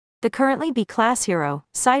the currently B-class hero,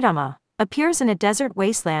 Saitama, appears in a desert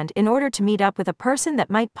wasteland in order to meet up with a person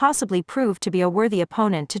that might possibly prove to be a worthy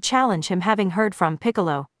opponent to challenge him, having heard from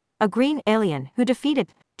Piccolo, a green alien who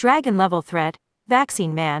defeated dragon-level threat,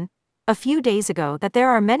 Vaccine Man, a few days ago, that there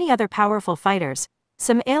are many other powerful fighters,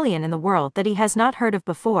 some alien in the world that he has not heard of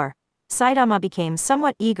before. Saitama became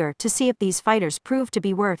somewhat eager to see if these fighters prove to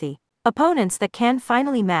be worthy opponents that can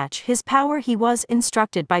finally match his power. He was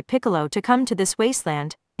instructed by Piccolo to come to this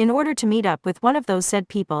wasteland in order to meet up with one of those said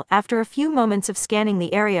people. After a few moments of scanning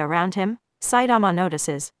the area around him, Saitama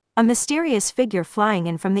notices a mysterious figure flying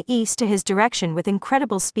in from the east to his direction with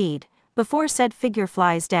incredible speed. Before said figure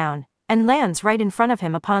flies down and lands right in front of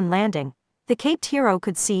him. Upon landing, the caped hero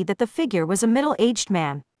could see that the figure was a middle-aged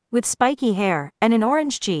man with spiky hair and an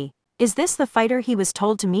orange G. Is this the fighter he was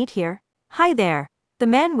told to meet here? Hi there. The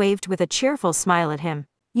man waved with a cheerful smile at him.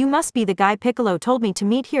 You must be the guy Piccolo told me to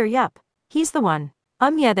meet here. Yup, he's the one.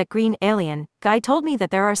 Yeah, that green alien guy told me that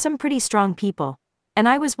there are some pretty strong people, and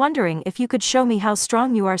I was wondering if you could show me how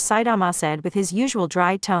strong you are, Saitama said with his usual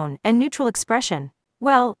dry tone and neutral expression.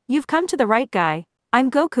 Well, you've come to the right guy. I'm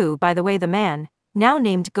Goku, by the way. The man, now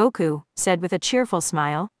named Goku, said with a cheerful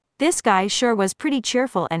smile. This guy sure was pretty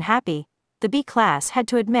cheerful and happy, the B-class had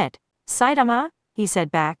to admit. Saitama, he said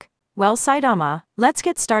back. Well, Saitama, let's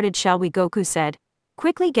get started, shall we? Goku said,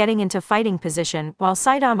 quickly getting into fighting position while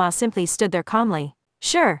Saitama simply stood there calmly.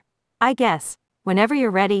 Sure, I guess. Whenever you're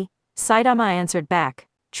ready, Saitama answered back.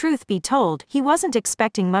 Truth be told, he wasn't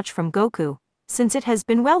expecting much from Goku, since it has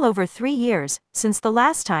been well over 3 years since the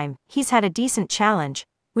last time he's had a decent challenge,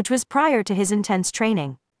 which was prior to his intense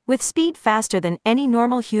training. With speed faster than any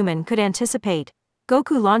normal human could anticipate,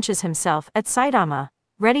 Goku launches himself at Saitama,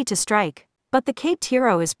 ready to strike. But the caped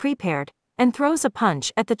hero is prepared and throws a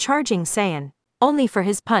punch at the charging Saiyan, only for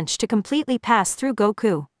his punch to completely pass through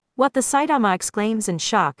Goku. What? The Saitama exclaims in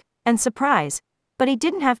shock and surprise, but he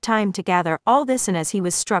didn't have time to gather all this in as he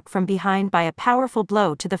was struck from behind by a powerful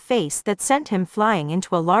blow to the face that sent him flying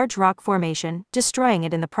into a large rock formation, destroying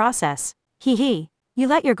it in the process. Hee, you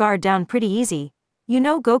let your guard down pretty easy. You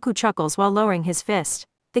know, Goku chuckles while lowering his fist.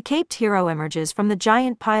 The caped hero emerges from the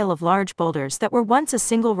giant pile of large boulders that were once a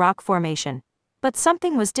single rock formation, but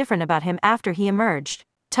something was different about him after he emerged.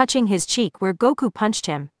 Touching his cheek where Goku punched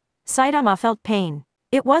him, Saitama felt pain.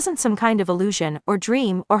 It wasn't some kind of illusion or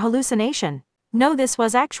dream or hallucination. No, this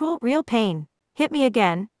was actual, real pain. Hit me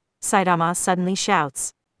again, Saitama suddenly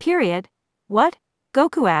shouts. Period. What?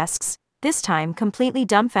 Goku asks, this time completely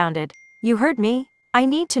dumbfounded. You heard me? I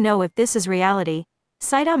need to know if this is reality,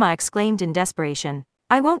 Saitama exclaimed in desperation.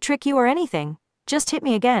 I won't trick you or anything. Just hit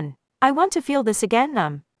me again. I want to feel this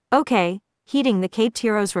again. Okay. Heeding the caped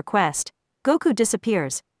hero's request, Goku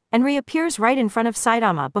disappears and reappears right in front of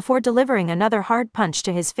Saitama before delivering another hard punch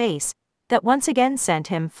to his face that once again sent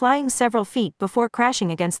him flying several feet before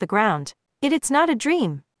crashing against the ground. It's not a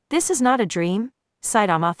dream. This is not a dream,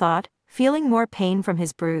 Saitama thought, feeling more pain from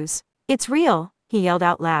his bruise. It's real, he yelled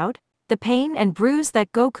out loud. The pain and bruise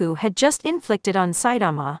that Goku had just inflicted on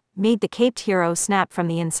Saitama made the caped hero snap from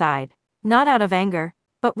the inside. Not out of anger,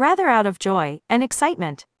 but rather out of joy and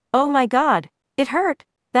excitement. Oh my god, it hurt!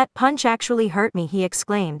 That punch actually hurt me, he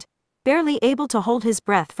exclaimed, barely able to hold his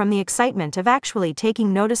breath from the excitement of actually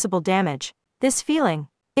taking noticeable damage. This feeling,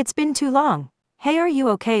 it's been too long. Hey, are you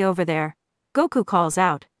okay over there? Goku calls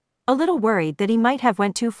out, a little worried that he might have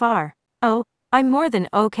went too far. Oh, I'm more than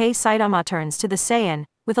okay. Saitama turns to the Saiyan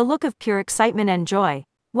with a look of pure excitement and joy.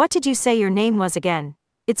 What did you say your name was again?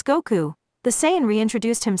 It's Goku. The Saiyan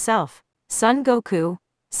reintroduced himself. Son Goku,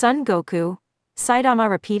 Saitama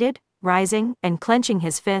repeated, rising and clenching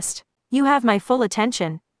his fist. You have my full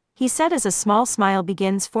attention, he said as a small smile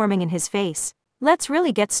begins forming in his face. Let's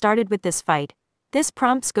really get started with this fight. This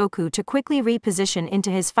prompts Goku to quickly reposition into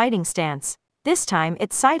his fighting stance. This time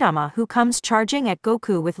it's Saitama who comes charging at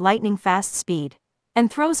Goku with lightning fast speed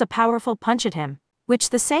and throws a powerful punch at him, which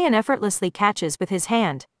the Saiyan effortlessly catches with his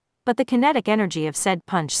hand. But the kinetic energy of said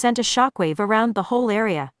punch sent a shockwave around the whole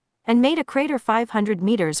area and made a crater 500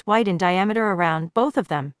 meters wide in diameter around both of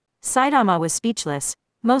them. Saitama was speechless.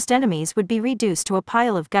 Most enemies would be reduced to a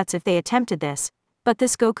pile of guts if they attempted this, but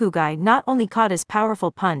this Goku guy not only caught his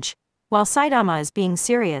powerful punch, while Saitama is being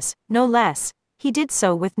serious, no less, he did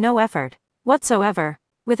so with no effort whatsoever.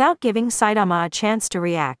 Without giving Saitama a chance to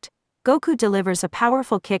react, Goku delivers a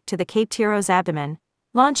powerful kick to the caped hero's abdomen,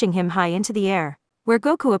 launching him high into the air, where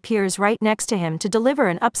Goku appears right next to him to deliver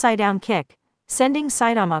an upside-down kick, sending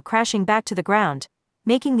Saitama crashing back to the ground,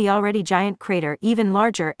 making the already giant crater even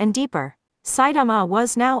larger and deeper. Saitama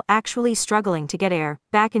was now actually struggling to get air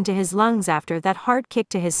back into his lungs after that hard kick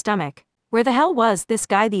to his stomach. Where the hell was this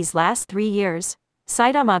guy these last 3 years?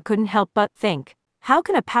 Saitama couldn't help but think. How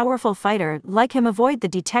can a powerful fighter like him avoid the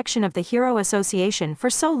detection of the Hero Association for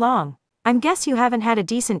so long? I guess you haven't had a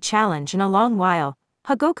decent challenge in a long while,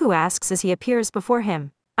 Goku asks as he appears before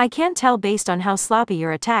him. I can't tell based on how sloppy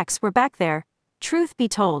your attacks were back there. Truth be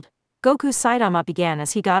told, Goku Saitama began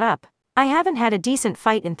as he got up. I haven't had a decent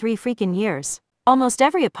fight in 3 freaking years. Almost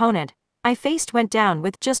every opponent I faced went down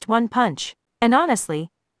with just one punch. And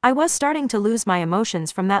honestly, I was starting to lose my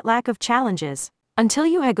emotions from that lack of challenges. Until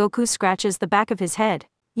Goku scratches the back of his head.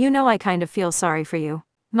 You know I kind of feel sorry for you.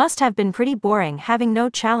 Must have been pretty boring having no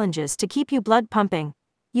challenges to keep you blood pumping.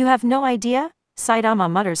 You have no idea?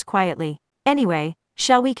 Saitama mutters quietly. Anyway,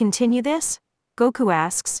 shall we continue this? Goku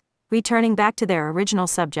asks, returning back to their original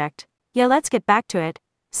subject. Yeah, let's get back to it,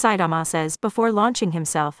 Saitama says before launching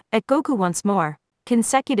himself at Goku once more.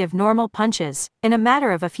 Consecutive normal punches. In a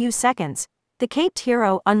matter of a few seconds, the caped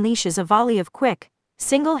hero unleashes a volley of quick,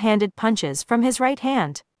 single-handed punches from his right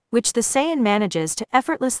hand, which the Saiyan manages to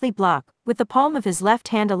effortlessly block with the palm of his left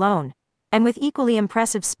hand alone, and with equally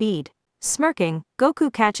impressive speed. Smirking,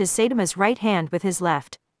 Goku catches Saitama's right hand with his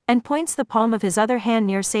left, and points the palm of his other hand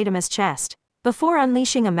near Saitama's chest, before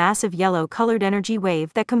unleashing a massive yellow-colored energy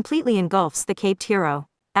wave that completely engulfs the caped hero.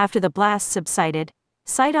 After the blast subsided,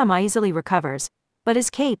 Saitama easily recovers, but his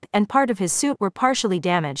cape and part of his suit were partially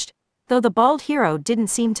damaged, though the bald hero didn't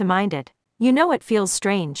seem to mind it. You know it feels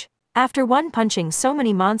strange. After one punching so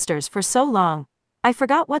many monsters for so long, I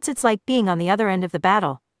forgot what it's like being on the other end of the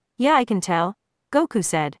battle. Yeah, I can tell, Goku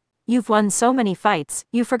said. You've won so many fights,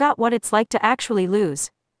 you forgot what it's like to actually lose.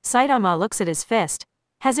 Saitama looks at his fist.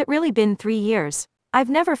 Has it really been 3 years? I've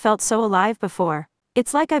never felt so alive before.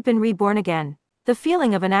 It's like I've been reborn again. The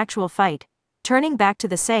feeling of an actual fight. Turning back to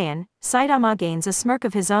the Saiyan, Saitama gains a smirk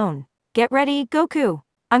of his own. Get ready, Goku.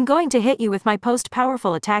 I'm going to hit you with my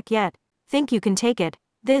powerful attack yet. Think you can take it?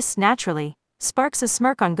 This, naturally, sparks a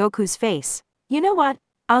smirk on Goku's face. You know what?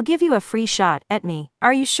 I'll give you a free shot at me.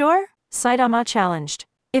 Are you sure? Saitama challenged.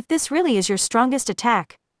 If this really is your strongest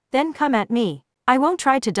attack, then come at me. I won't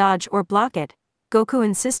try to dodge or block it, Goku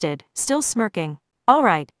insisted, still smirking.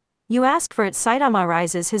 Alright. You ask for it. Saitama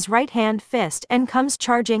raises his right hand fist and comes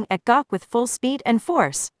charging at Goku with full speed and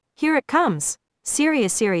force. Here it comes.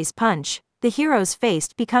 Serious punch. The hero's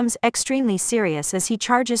face becomes extremely serious as he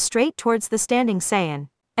charges straight towards the standing Saiyan,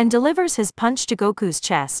 and delivers his punch to Goku's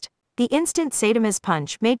chest. The instant Saitama's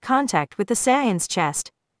punch made contact with the Saiyan's chest,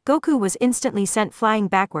 Goku was instantly sent flying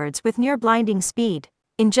backwards with near-blinding speed.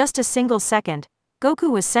 In just a single second, Goku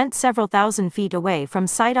was sent several thousand feet away from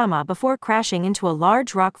Saitama before crashing into a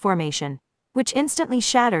large rock formation, which instantly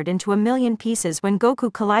shattered into a million pieces when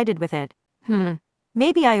Goku collided with it.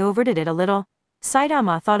 Maybe I overdid it a little,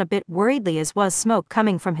 Saitama thought a bit worriedly as was smoke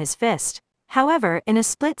coming from his fist. However, in a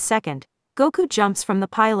split second, Goku jumps from the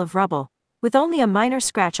pile of rubble, with only a minor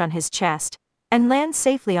scratch on his chest, and lands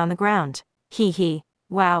safely on the ground. Hee.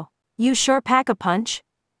 Wow. You sure pack a punch?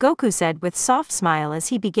 Goku said with soft smile as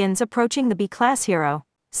he begins approaching the B-class hero.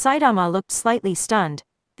 Saitama looked slightly stunned,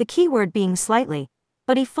 the key word being slightly,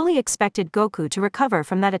 but he fully expected Goku to recover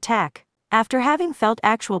from that attack. After having felt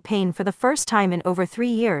actual pain for the first time in over 3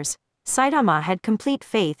 years, Saitama had complete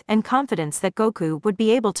faith and confidence that Goku would be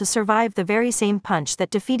able to survive the very same punch that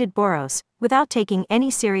defeated Boros, without taking any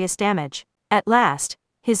serious damage. At last,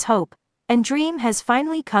 his hope and dream has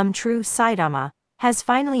finally come true. Saitama has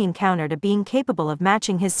finally encountered a being capable of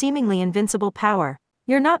matching his seemingly invincible power.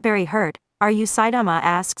 You're not very hurt, are you? Saitama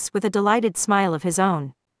asks with a delighted smile of his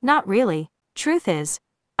own. Not really. Truth is,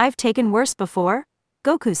 I've taken worse before,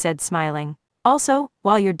 Goku said smiling. Also,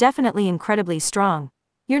 while you're definitely incredibly strong,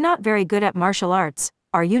 you're not very good at martial arts,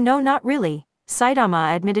 are you? No, not really,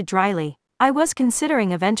 Saitama admitted dryly. I was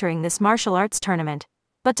considering of entering this martial arts tournament,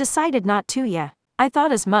 but decided not to. Yeah, I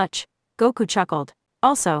thought as much, Goku chuckled.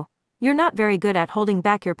 Also, you're not very good at holding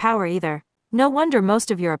back your power either. No wonder most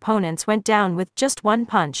of your opponents went down with just one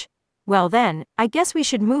punch. Well then, I guess we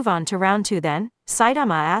should move on to round 2 then,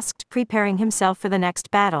 Saitama asked, preparing himself for the next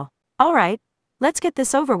battle. Alright, let's get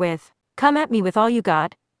this over with. Come at me with all you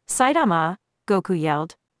got, Saitama, Goku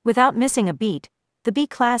yelled. Without missing a beat, the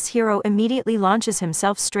B-class hero immediately launches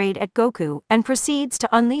himself straight at Goku and proceeds to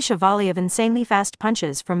unleash a volley of insanely fast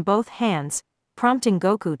punches from both hands, prompting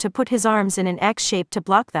Goku to put his arms in an X shape to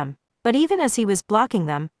block them. But even as he was blocking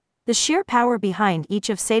them, the sheer power behind each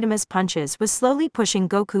of Saitama's punches was slowly pushing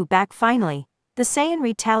Goku back. Finally, the Saiyan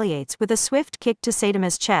retaliates with a swift kick to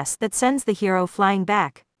Saitama's chest that sends the hero flying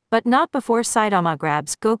back. But not before Saitama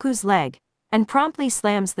grabs Goku's leg and promptly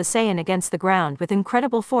slams the Saiyan against the ground with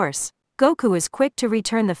incredible force. Goku is quick to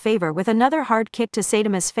return the favor with another hard kick to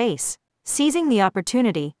Saitama's face. Seizing the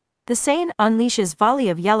opportunity, the Saiyan unleashes volley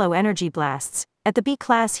of yellow energy blasts, at the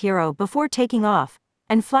B-class hero before taking off,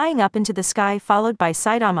 and flying up into the sky, followed by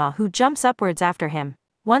Saitama, who jumps upwards after him.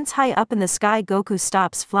 Once high up in the sky, Goku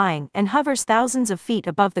stops flying and hovers thousands of feet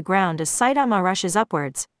above the ground as Saitama rushes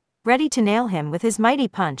upwards, ready to nail him with his mighty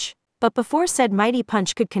punch. But before said mighty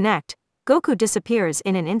punch could connect, Goku disappears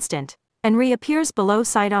in an instant, and reappears below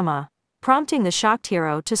Saitama, prompting the shocked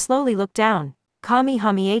hero to slowly look down.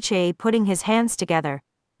 Kamehameha, putting his hands together,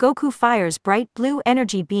 Goku fires bright blue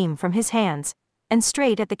energy beam from his hands, and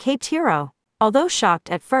straight at the caped hero. Although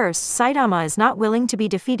shocked at first, Saitama is not willing to be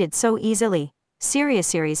defeated so easily.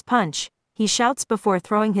 Serious punch, he shouts before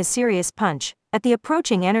throwing his serious punch at the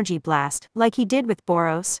approaching energy blast, like he did with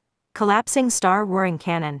Boros. Collapsing star roaring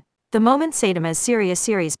cannon. The moment Saitama's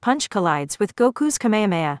serious punch collides with Goku's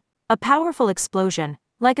Kamehameha, a powerful explosion,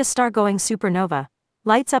 like a star-going supernova,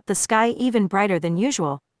 lights up the sky even brighter than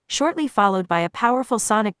usual, shortly followed by a powerful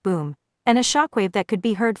sonic boom, and a shockwave that could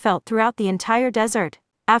be felt throughout the entire desert.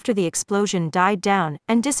 After the explosion died down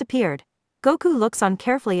and disappeared, Goku looks on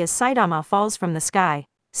carefully as Saitama falls from the sky,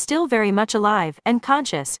 still very much alive and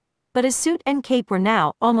conscious, but his suit and cape were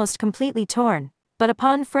now almost completely torn. But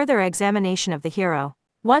upon further examination of the hero,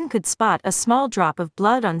 one could spot a small drop of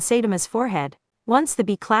blood on Saitama's forehead. Once the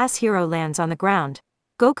B-class hero lands on the ground,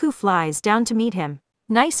 Goku flies down to meet him.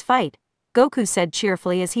 "Nice fight," Goku said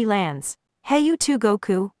cheerfully as he lands. "Hey, you too,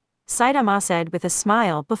 Goku," Saitama said with a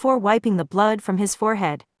smile before wiping the blood from his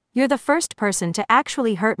forehead. "You're the first person to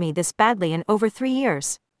actually hurt me this badly in over 3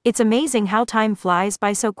 years. It's amazing how time flies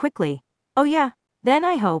by so quickly. Oh yeah, then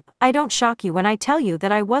I hope I don't shock you when I tell you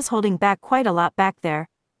that I was holding back quite a lot back there,"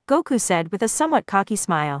 Goku said with a somewhat cocky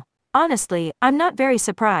smile. "Honestly, I'm not very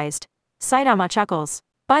surprised," Saitama chuckles.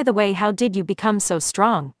 "By the way, how did you become so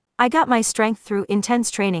strong?" "I got my strength through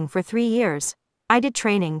intense training for 3 years. "I did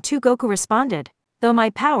training too," Goku responded. "Though my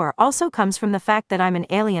power also comes from the fact that I'm an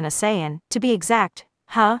alien, a Saiyan, to be exact."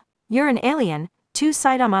 "Huh? You're an alien, too?"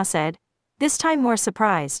 Saitama said, this time more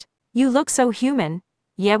surprised. "You look so human."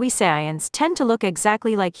 "Yeah, we Saiyans tend to look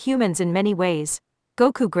exactly like humans in many ways."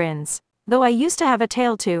 Goku grins. "Though I used to have a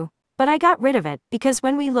tail too, but I got rid of it because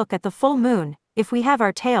when we look at the full moon, if we have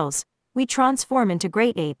our tails, we transform into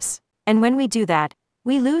great apes. And when we do that,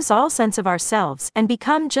 we lose all sense of ourselves and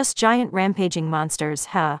become just giant rampaging monsters."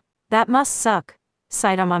 "Huh. That must suck,"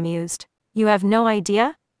 Saitama mused. "You have no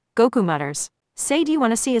idea?" Goku mutters. "Say, do you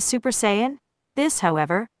want to see a Super Saiyan?" This,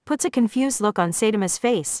 however, puts a confused look on Saitama's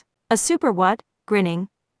face. "A super what?" Grinning,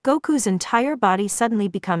 Goku's entire body suddenly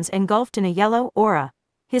becomes engulfed in a yellow aura.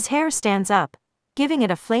 His hair stands up, giving it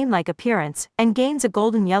a flame-like appearance, and gains a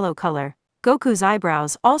golden yellow color. Goku's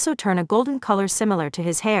eyebrows also turn a golden color similar to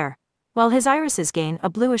his hair, while his irises gain a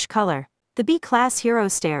bluish color. The B-class hero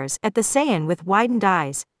stares at the Saiyan with widened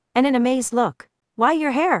eyes, and an amazed look. "Why,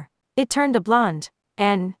 your hair? It turned a blonde.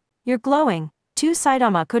 And you're glowing, too."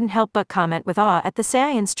 Saitama couldn't help but comment with awe at the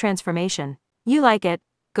Saiyan's transformation. "You like it?"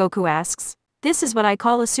 Goku asks. "This is what I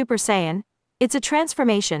call a Super Saiyan. It's a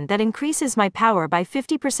transformation that increases my power by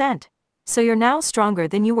 50%. "So you're now stronger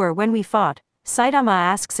than you were when we fought?" Saitama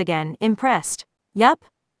asks again, impressed. "Yup,"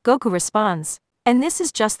 Goku responds. "And this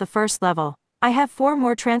is just the first level. I have 4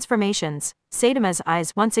 more transformations." Saitama's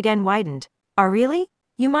eyes once again widened. "Oh really?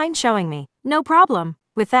 You mind showing me?" "No problem."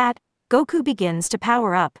 With that, Goku begins to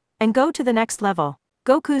power up and go to the next level.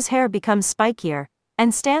 Goku's hair becomes spikier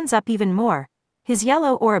and stands up even more. His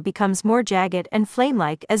yellow aura becomes more jagged and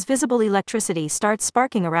flame-like as visible electricity starts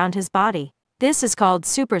sparking around his body. "This is called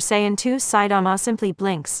Super Saiyan 2. Saitama simply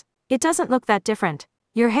blinks. "It doesn't look that different.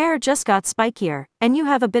 Your hair just got spikier, and you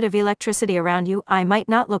have a bit of electricity around you. I might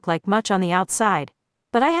not look like much on the outside,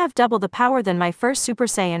 but I have double the power than my first Super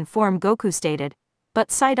Saiyan form," Goku stated. But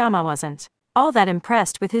Saitama wasn't all that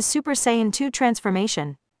impressed with his Super Saiyan 2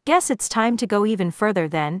 transformation. "Guess it's time to go even further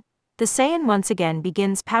then." The Saiyan once again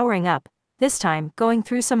begins powering up, this time going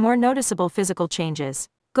through some more noticeable physical changes.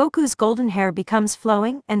 Goku's golden hair becomes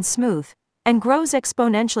flowing and smooth, and grows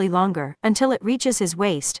exponentially longer until it reaches his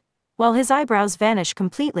waist, while his eyebrows vanish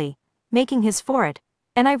completely, making his forehead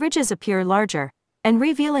and eye ridges appear larger, and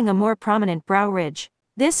revealing a more prominent brow ridge.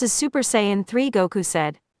 "This is Super Saiyan 3, Goku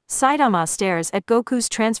said. Saitama stares at Goku's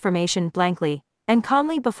transformation blankly and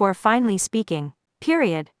calmly before finally speaking.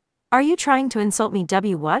 "Period. Are you trying to insult me?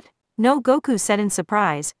 What?" "No," Goku said in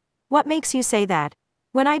surprise. "What makes you say that?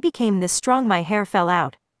 When I became this strong my hair fell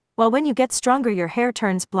out, while when you get stronger your hair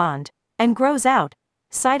turns blonde and grows out,"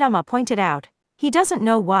 Saitama pointed out. He doesn't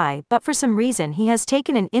know why, but for some reason he has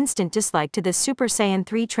taken an instant dislike to this Super Saiyan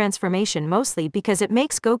 3 transformation, mostly because it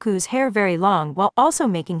makes Goku's hair very long while also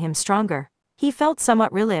making him stronger. He felt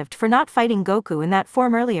somewhat relieved for not fighting Goku in that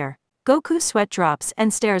form earlier. Goku's sweat drops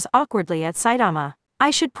and stares awkwardly at Saitama. I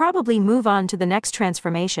should probably move on to the next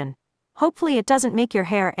transformation. Hopefully it doesn't make your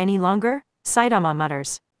hair any longer, Saitama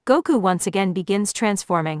mutters. Goku once again begins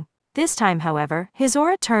transforming. This time, however, his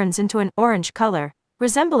aura turns into an orange color,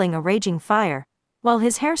 resembling a raging fire, while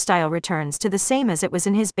his hairstyle returns to the same as it was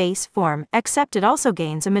in his base form, except it also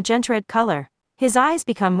gains a magenta-red color. His eyes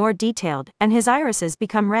become more detailed, and his irises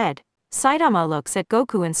become red. Saitama looks at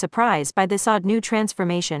Goku in surprise by this odd new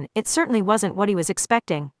transformation. It certainly wasn't what he was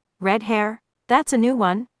expecting. Red hair? That's a new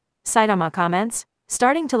one? Saitama comments,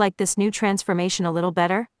 starting to like this new transformation a little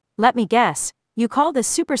better. Let me guess, you call this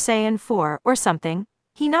Super Saiyan 4 or something?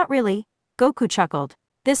 Not really. Goku chuckled.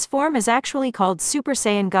 This form is actually called Super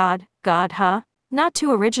Saiyan God. God, huh? Not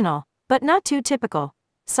too original, but not too typical.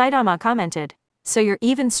 Saitama commented. So you're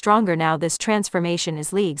even stronger now. This transformation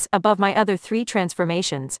is leagues above my other 3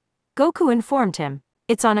 transformations. Goku informed him.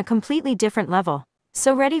 It's on a completely different level.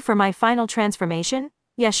 So ready for my final transformation?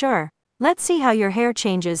 Yeah, sure. Let's see how your hair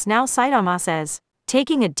changes now, Saitama says.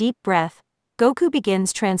 Taking a deep breath, Goku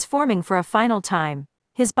begins transforming for a final time.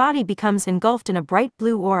 His body becomes engulfed in a bright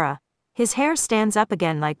blue aura. His hair stands up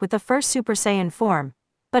again like with the first Super Saiyan form.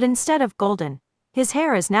 But instead of golden, his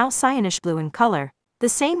hair is now cyanish blue in color. The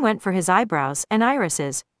same went for his eyebrows and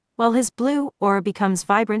irises, while his blue aura becomes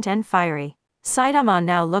vibrant and fiery. Saitama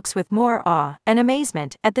now looks with more awe and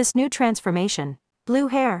amazement at this new transformation. Blue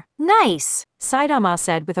hair. Nice! Saitama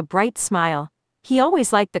said with a bright smile. He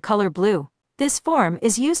always liked the color blue. This form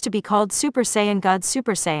is used to be called Super Saiyan God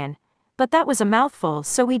Super Saiyan, but that was a mouthful,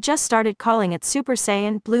 so we just started calling it Super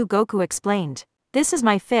Saiyan Blue. Goku explained. This is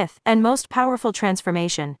my 5th and most powerful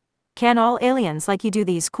transformation. Can all aliens like you do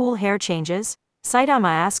these cool hair changes? Saitama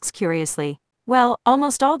asks curiously. Well,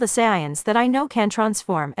 almost all the Saiyans that I know can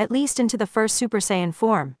transform at least into the first Super Saiyan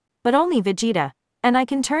form, but only Vegeta, and I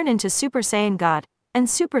can turn into Super Saiyan God and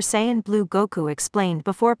Super Saiyan Blue, Goku explained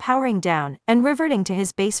before powering down and reverting to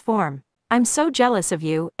his base form. I'm so jealous of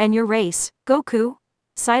you and your race, Goku.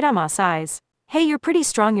 Saitama sighs. Hey, you're pretty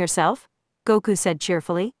strong yourself, Goku said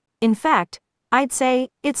cheerfully. In fact, I'd say,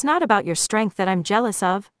 it's not about your strength that I'm jealous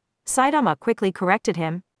of. Saitama quickly corrected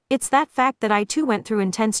him. It's that fact that I too went through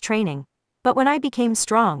intense training. But when I became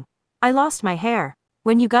strong, I lost my hair.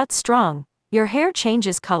 When you got strong, your hair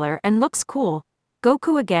changes color and looks cool.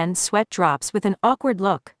 Goku again sweat drops with an awkward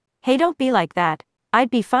look. Hey, don't be like that.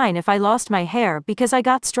 I'd be fine if I lost my hair because I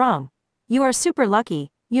got strong. You are super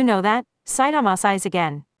lucky, you know that? Saitama sighs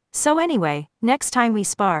again. So anyway, next time we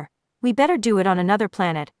spar, we better do it on another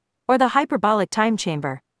planet, or the hyperbolic time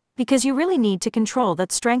chamber, because you really need to control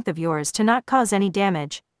that strength of yours to not cause any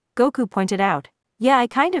damage, Goku pointed out. Yeah, I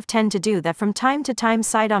kind of tend to do that from time to time.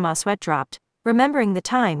 Saitama sweat dropped, remembering the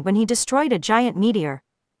time when he destroyed a giant meteor,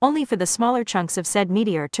 only for the smaller chunks of said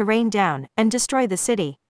meteor to rain down and destroy the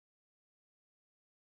city.